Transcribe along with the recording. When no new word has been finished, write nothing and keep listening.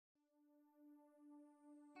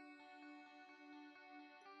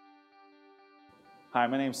Hi,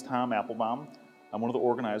 my name is Tom Appelbaum. I'm one of the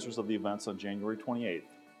organizers of the events on January 28th.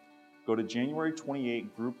 Go to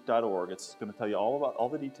january28group.org. It's going to tell you all about all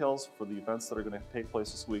the details for the events that are going to take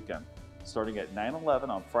place this weekend. Starting at 9/11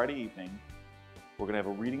 on Friday evening, we're going to have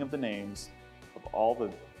a reading of the names of all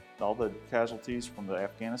the casualties from the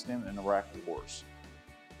Afghanistan and Iraq wars.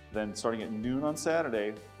 Then starting at noon on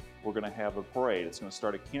Saturday, we're going to have a parade. It's going to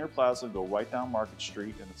start at Keener Plaza and go right down Market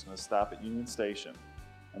Street, and it's going to stop at Union Station.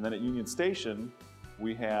 And then at Union Station,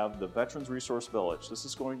 we have the Veterans Resource Village. This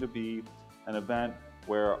is going to be an event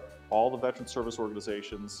where all the veteran service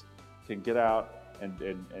organizations can get out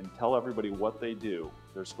and tell everybody what they do.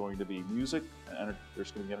 There's going to be music, there's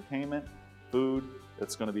going to be entertainment, food.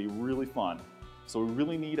 It's going to be really fun. So we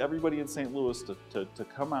really need everybody in St. Louis to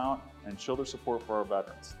come out and show their support for our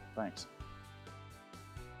veterans. Thanks.